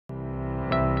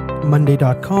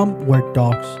Monday.com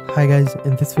Workdocs. Hi guys,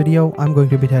 in this video I'm going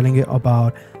to be telling you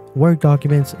about Word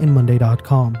documents in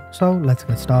Monday.com. So let's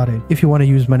get started. If you want to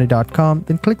use Monday.com,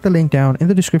 then click the link down in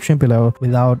the description below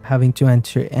without having to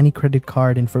enter any credit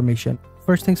card information.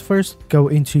 First things first, go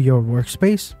into your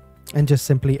workspace and just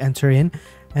simply enter in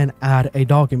and add a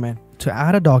document. To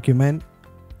add a document,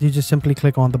 you just simply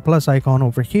click on the plus icon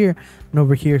over here, and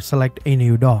over here select a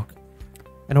new doc.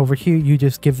 And over here you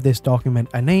just give this document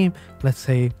a name, let's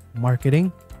say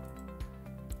marketing,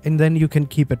 and then you can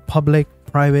keep it public,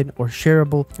 private, or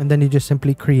shareable, and then you just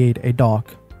simply create a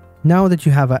doc. Now that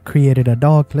you have created a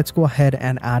doc, let's go ahead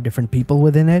and add different people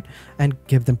within it and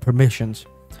give them permissions.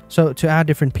 So to add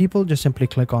different people, just simply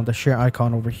click on the share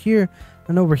icon over here,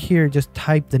 and over here just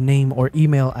type the name or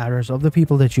email address of the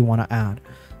people that you want to add.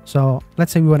 So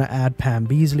let's say we want to add Pam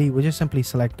Beasley. We just simply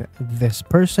select this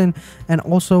person, and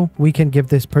also we can give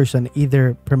this person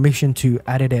either permission to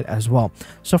edit it as well.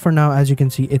 So for now, as you can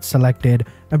see, it's selected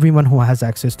everyone who has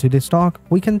access to this doc.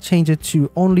 We can change it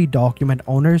to only document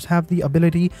owners have the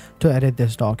ability to edit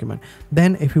this document.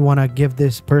 Then if we want to give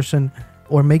this person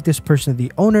or make this person the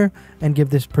owner and give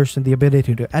this person the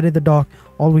ability to edit the doc,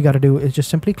 all we got to do is just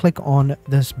simply click on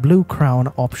this blue crown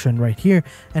option right here.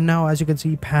 And now, as you can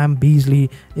see, Pam Beasley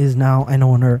is now an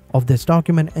owner of this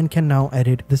document and can now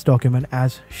edit this document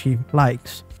as she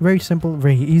likes. Very simple,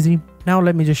 very easy. Now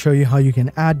let me just show you how you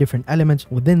can add different elements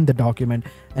within the document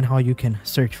and how you can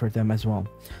search for them as well.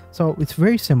 So it's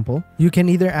very simple. You can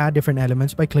either add different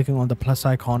elements by clicking on the plus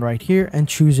icon right here and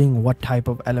choosing what type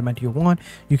of element you want.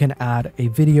 You can add a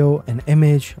video, an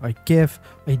image, a GIF,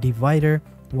 a divider,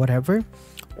 whatever.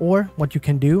 Or what you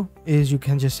can do is you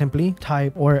can just simply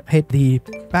type or hit the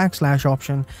backslash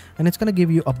option, and it's going to give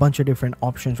you a bunch of different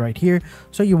options right here.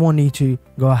 So you won't need to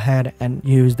go ahead and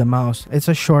use the mouse. It's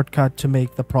a shortcut to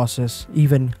make the process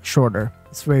even shorter.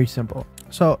 It's very simple.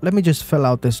 So let me just fill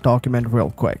out this document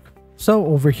real quick. So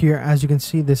over here, as you can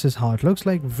see, this is how it looks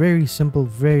like. Very simple,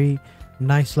 very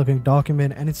nice looking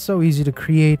document, and it's so easy to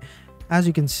create. As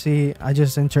you can see, I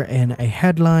just enter in a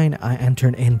headline. I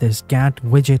entered in this GAT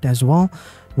widget as well,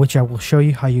 which I will show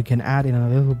you how you can add in a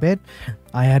little bit.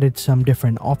 I added some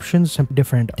different options, some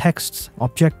different texts,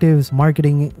 objectives,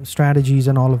 marketing strategies,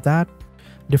 and all of that.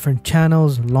 Different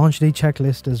channels, launch day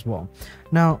checklist as well.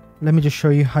 Now, let me just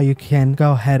show you how you can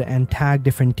go ahead and tag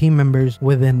different team members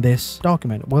within this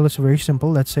document. Well, it's very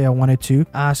simple. Let's say I wanted to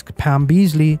ask Pam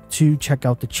Beasley to check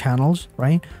out the channels,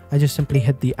 right? I just simply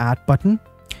hit the add button,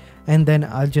 and then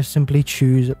I'll just simply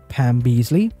choose Pam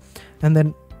Beasley, and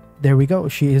then there we go.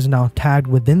 She is now tagged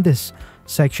within this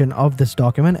section of this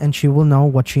document, and she will know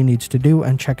what she needs to do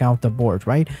and check out the board,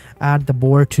 right? Add the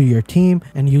board to your team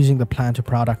and using the plan to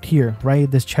product here, right?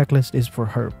 This checklist is for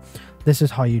her. This is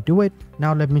how you do it.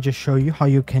 Now let me just show you how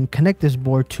you can connect this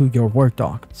board to your Word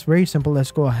doc. It's very simple.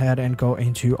 Let's go ahead and go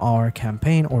into our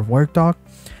campaign or Word doc.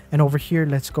 And over here,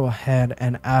 let's go ahead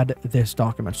and add this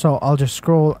document. So I'll just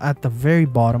scroll at the very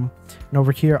bottom, and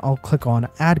over here, I'll click on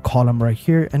add column right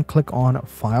here and click on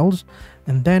files.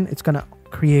 And then it's going to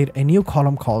create a new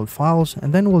column called files.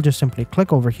 And then we'll just simply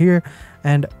click over here,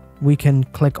 and we can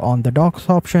click on the docs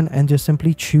option and just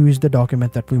simply choose the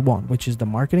document that we want, which is the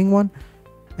marketing one.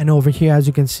 And over here, as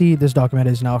you can see, this document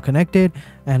is now connected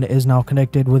and is now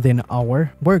connected within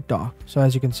our Word doc. So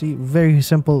as you can see, very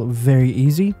simple, very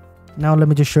easy. Now let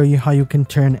me just show you how you can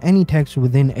turn any text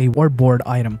within a Word board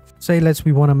item. Say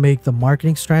we want to make the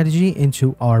marketing strategy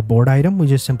into our board item. We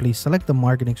just simply select the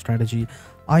marketing strategy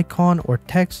icon or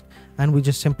text, and we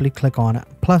just simply click on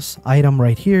plus item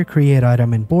right here, create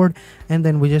item in board, and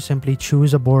then we just simply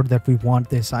choose a board that we want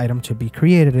this item to be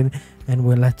created in, and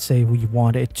let's say we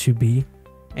want it to be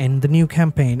in the new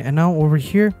campaign. And now over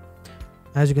here,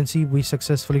 as you can see, we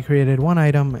successfully created one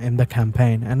item in the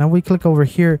campaign, and now we click over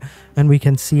here and we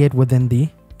can see it within the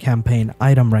campaign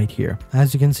item right here.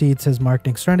 As you can see, it says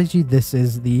marketing strategy. This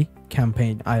is the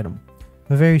campaign item.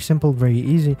 Very simple, very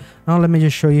easy. Now let me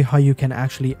just show you how you can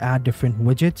actually add different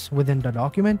widgets within the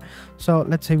document. So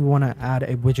let's say we want to add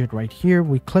a widget right here.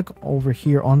 We click over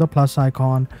here on the plus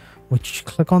icon, which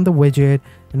click on the widget,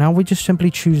 and now we just simply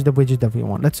choose the widget that we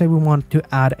want. Let's say we want to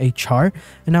add a chart,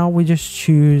 and now we just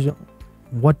choose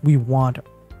what we want,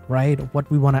 right?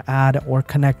 What we want to add or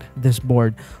connect this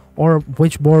board, or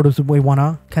which board we want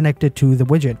to connect it to the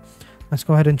widget. Let's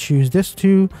go ahead and choose this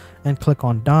two and click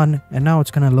on done, and now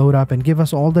it's going to load up and give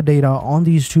us all the data on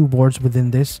these two boards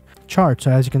within this chart.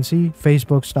 So as you can see,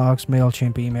 Facebook, stocks,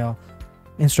 MailChimp, email,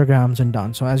 Instagrams, and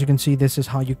done. So as you can see, this is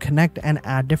how you connect and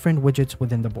add different widgets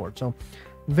within the board. So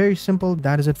Very simple.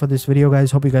 That is it for this video,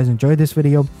 guys. Hope you guys enjoyed this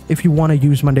video. If you want to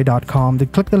use monday.com, then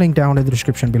click the link down in the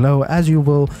description below, as you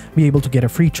will be able to get a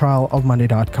free trial of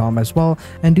monday.com as well.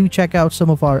 And do check out some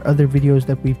of our other videos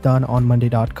that we've done on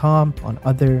monday.com on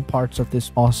other parts of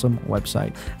this awesome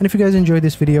website. And if you guys enjoyed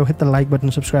this video, hit the like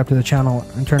button, subscribe to the channel,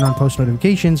 and turn on post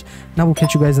notifications. Now we'll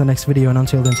catch you guys in the next video, and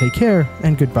until then, take care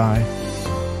and goodbye.